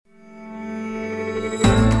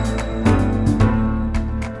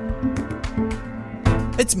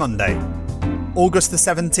It's Monday, August the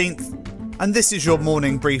 17th, and this is your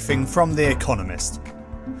morning briefing from The Economist.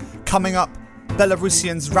 Coming up,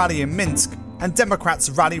 Belarusians rally in Minsk and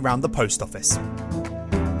Democrats rally round the post office.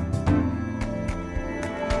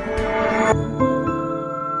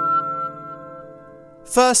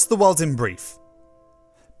 First, the world in brief.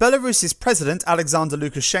 Belarus's President Alexander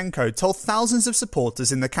Lukashenko told thousands of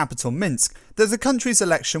supporters in the capital Minsk that the country's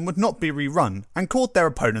election would not be rerun and called their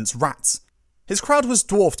opponents rats. His crowd was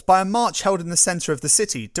dwarfed by a march held in the centre of the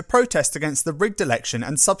city to protest against the rigged election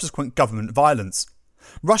and subsequent government violence.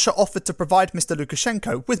 Russia offered to provide Mr.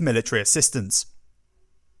 Lukashenko with military assistance.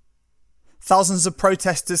 Thousands of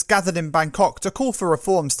protesters gathered in Bangkok to call for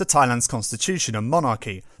reforms to Thailand's constitution and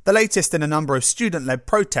monarchy, the latest in a number of student-led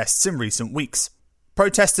protests in recent weeks.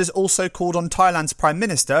 Protesters also called on Thailand's Prime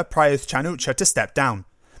Minister Prayuth Chan-o-cha to step down.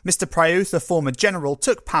 Mr. Prayuth, a former general,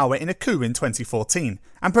 took power in a coup in 2014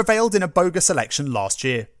 and prevailed in a bogus election last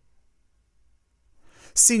year.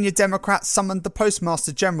 Senior Democrats summoned the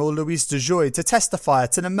Postmaster General Louise DeJoy to testify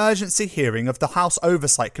at an emergency hearing of the House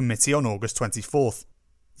Oversight Committee on August 24th.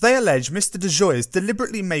 They allege Mr. DeJoy is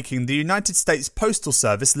deliberately making the United States Postal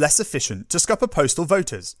Service less efficient to scupper postal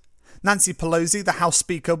voters. Nancy Pelosi, the House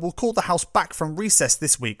Speaker, will call the House back from recess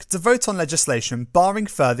this week to vote on legislation barring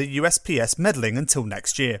further USPS meddling until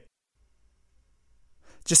next year.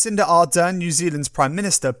 Jacinda Ardern, New Zealand's Prime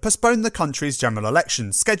Minister, postponed the country's general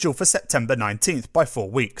election, scheduled for September 19th, by 4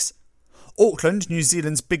 weeks. Auckland, New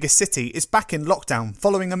Zealand's biggest city, is back in lockdown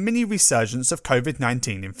following a mini-resurgence of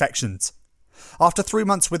COVID-19 infections. After 3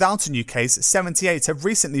 months without a new case, 78 have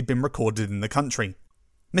recently been recorded in the country.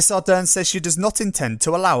 Ms Ardern says she does not intend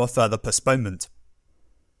to allow a further postponement.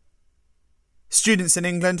 Students in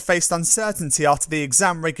England faced uncertainty after the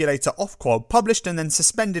exam regulator Ofqual published and then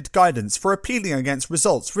suspended guidance for appealing against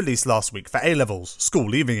results released last week for A-levels, school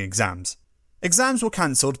leaving exams. Exams were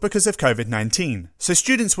cancelled because of COVID-19, so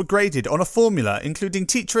students were graded on a formula including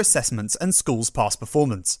teacher assessments and schools' past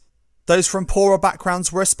performance. Those from poorer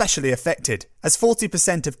backgrounds were especially affected, as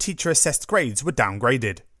 40% of teacher-assessed grades were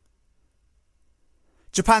downgraded.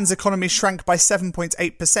 Japan's economy shrank by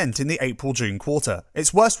 7.8% in the April-June quarter,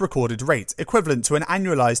 its worst recorded rate, equivalent to an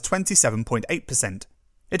annualised 27.8%.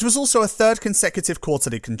 It was also a third consecutive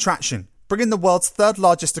quarterly contraction, bringing the world's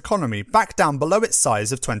third-largest economy back down below its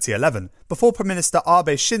size of 2011, before Prime Minister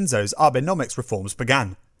Abe Shinzo's Abenomics reforms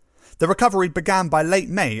began. The recovery began by late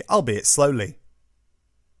May, albeit slowly.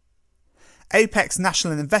 Apex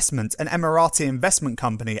National Investment, an Emirati investment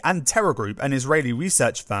company, and Terra Group, an Israeli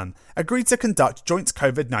research firm, agreed to conduct joint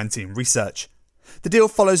COVID-19 research. The deal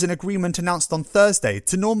follows an agreement announced on Thursday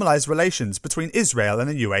to normalise relations between Israel and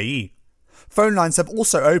the UAE. Phone lines have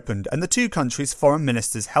also opened and the two countries' foreign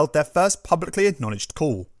ministers held their first publicly acknowledged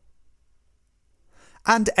call.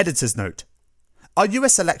 And editor's note. Our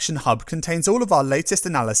US election hub contains all of our latest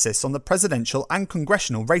analysis on the presidential and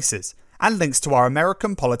congressional races, and links to our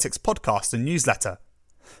American Politics podcast and newsletter.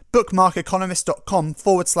 Bookmark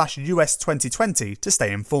economist.com/US 2020 to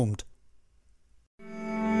stay informed.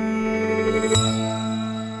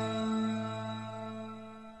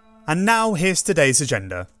 And now here's today's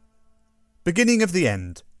agenda. Beginning of the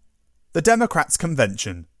end. The Democrats'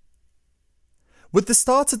 Convention. With the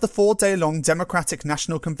start of the 4-day-long Democratic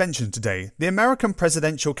National Convention today, the American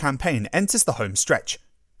presidential campaign enters the home stretch.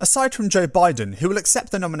 Aside from Joe Biden, who will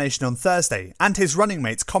accept the nomination on Thursday, and his running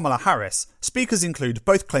mate Kamala Harris, speakers include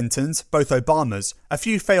both Clintons, both Obamas, a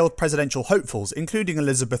few failed presidential hopefuls including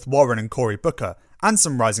Elizabeth Warren and Cory Booker, and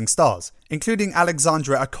some rising stars, including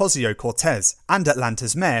Alexandria Ocasio-Cortez and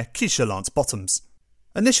Atlanta's mayor Keisha Lance Bottoms.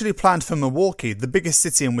 Initially planned for Milwaukee, the biggest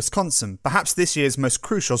city in Wisconsin, perhaps this year's most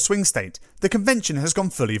crucial swing state, the convention has gone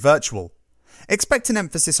fully virtual. Expect an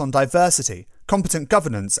emphasis on diversity, competent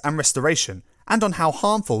governance and restoration, and on how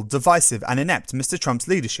harmful, divisive and inept Mr. Trump's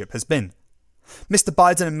leadership has been. Mr.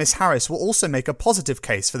 Biden and Ms. Harris will also make a positive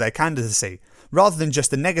case for their candidacy, rather than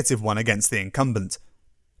just a negative one against the incumbent.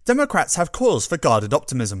 Democrats have cause for guarded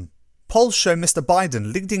optimism. Polls show Mr.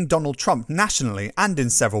 Biden leading Donald Trump nationally and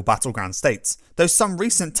in several battleground states, though some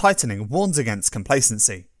recent tightening warns against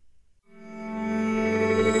complacency.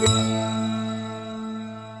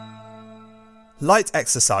 Light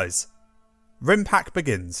exercise. RIMPAC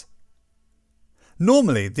begins.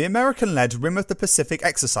 Normally, the American-led Rim of the Pacific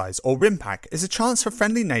exercise, or RIMPAC, is a chance for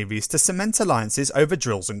friendly navies to cement alliances over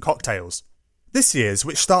drills and cocktails. This year's,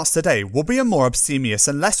 which starts today, will be a more abstemious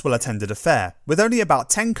and less well-attended affair, with only about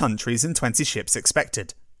 10 countries and 20 ships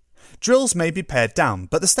expected. Drills may be pared down,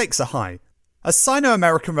 but the stakes are high. As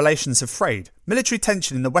Sino-American relations have frayed, military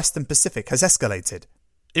tension in the Western Pacific has escalated.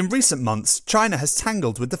 In recent months, China has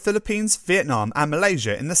tangled with the Philippines, Vietnam and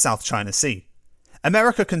Malaysia in the South China Sea.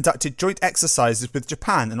 America conducted joint exercises with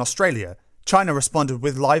Japan and Australia. China responded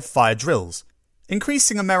with live fire drills.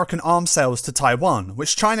 Increasing American arms sales to Taiwan,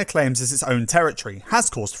 which China claims as its own territory, has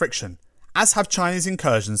caused friction, as have Chinese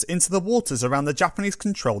incursions into the waters around the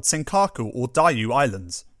Japanese-controlled Senkaku or Diaoyu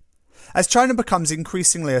Islands. As China becomes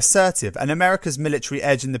increasingly assertive and America's military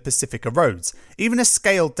edge in the Pacific erodes, even a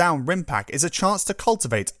scaled-down RIMPAC is a chance to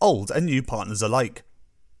cultivate old and new partners alike.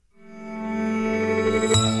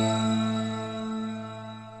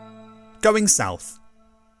 Going south.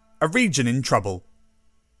 A region in trouble.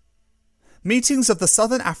 Meetings of the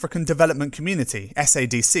Southern African Development Community,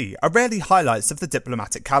 SADC, are rarely highlights of the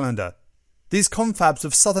diplomatic calendar. These confabs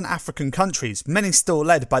of Southern African countries, many still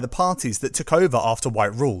led by the parties that took over after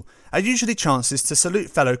white rule, are usually chances to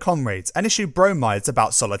salute fellow comrades and issue bromides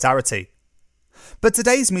about solidarity. But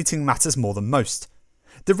today's meeting matters more than most.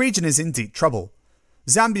 The region is in deep trouble.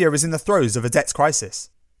 Zambia is in the throes of a debt crisis.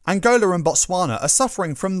 Angola and Botswana are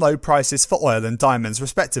suffering from low prices for oil and diamonds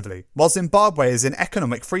respectively, while Zimbabwe is in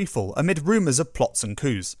economic freefall amid rumours of plots and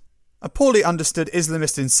coups. A poorly understood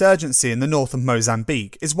Islamist insurgency in the north of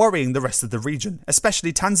Mozambique is worrying the rest of the region,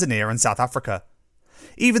 especially Tanzania and South Africa.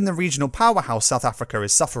 Even the regional powerhouse South Africa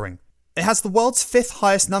is suffering. It has the world's 5th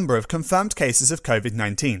highest number of confirmed cases of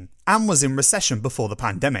COVID-19, and was in recession before the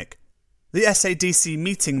pandemic. The SADC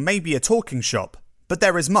meeting may be a talking shop, but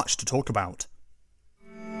there is much to talk about.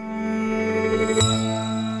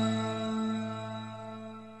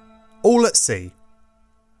 All at sea.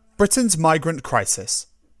 Britain's migrant crisis.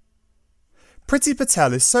 Priti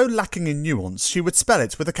Patel is so lacking in nuance she would spell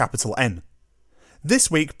it with a capital N. This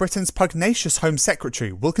week, Britain's pugnacious Home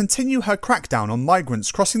Secretary will continue her crackdown on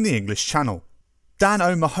migrants crossing the English Channel. Dan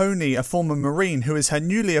O'Mahony, a former Marine who is her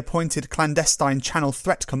newly appointed clandestine Channel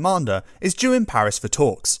Threat Commander, is due in Paris for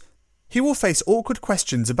talks. He will face awkward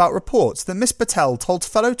questions about reports that Miss Patel told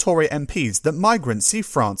fellow Tory MPs that migrants see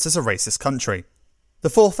France as a racist country. The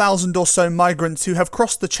 4,000 or so migrants who have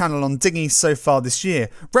crossed the Channel on dinghies so far this year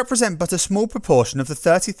represent but a small proportion of the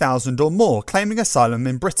 30,000 or more claiming asylum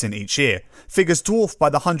in Britain each year, figures dwarfed by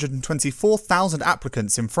the 124,000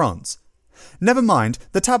 applicants in France. Never mind,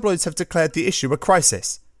 the tabloids have declared the issue a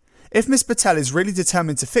crisis. If Miss Patel is really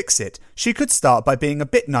determined to fix it, she could start by being a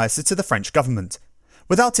bit nicer to the French government.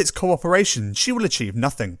 Without its cooperation, she will achieve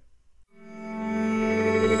nothing.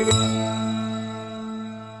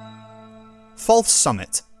 False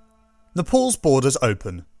summit. Nepal's borders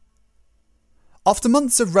open. After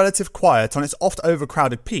months of relative quiet on its oft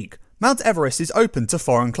overcrowded peak, Mount Everest is open to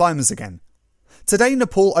foreign climbers again. Today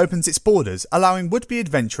Nepal opens its borders, allowing would-be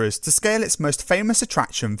adventurers to scale its most famous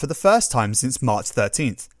attraction for the first time since March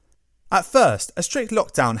 13th. At first, a strict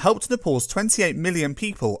lockdown helped Nepal's 28 million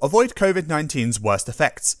people avoid COVID-19's worst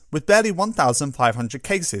effects, with barely 1,500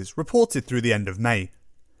 cases reported through the end of May.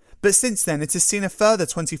 But since then it has seen a further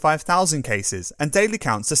 25,000 cases and daily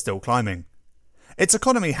counts are still climbing. Its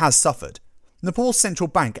economy has suffered. Nepal's central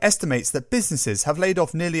bank estimates that businesses have laid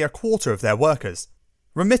off nearly a quarter of their workers.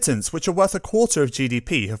 Remittance, which are worth a quarter of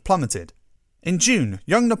GDP, have plummeted. In June,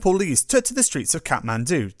 young Nepalese took to the streets of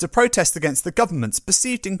Kathmandu to protest against the government's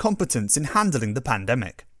perceived incompetence in handling the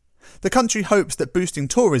pandemic. The country hopes that boosting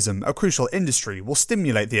tourism, a crucial industry, will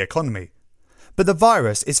stimulate the economy. But the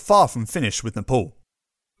virus is far from finished with Nepal.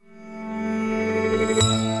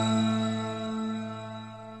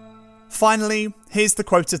 Finally, here's the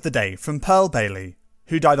quote of the day from Pearl Bailey,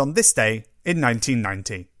 who died on this day in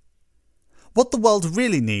 1990. What the world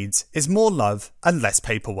really needs is more love and less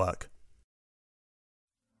paperwork.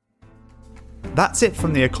 That's it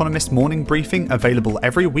from the Economist morning briefing, available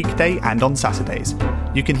every weekday and on Saturdays.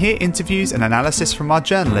 You can hear interviews and analysis from our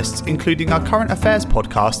journalists, including our current affairs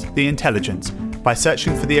podcast, The Intelligence, by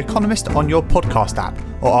searching for The Economist on your podcast app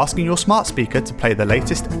or asking your smart speaker to play the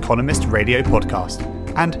latest Economist radio podcast.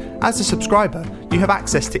 And as a subscriber, you have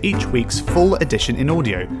access to each week's full edition in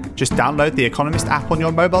audio. Just download the Economist app on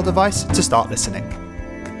your mobile device to start listening.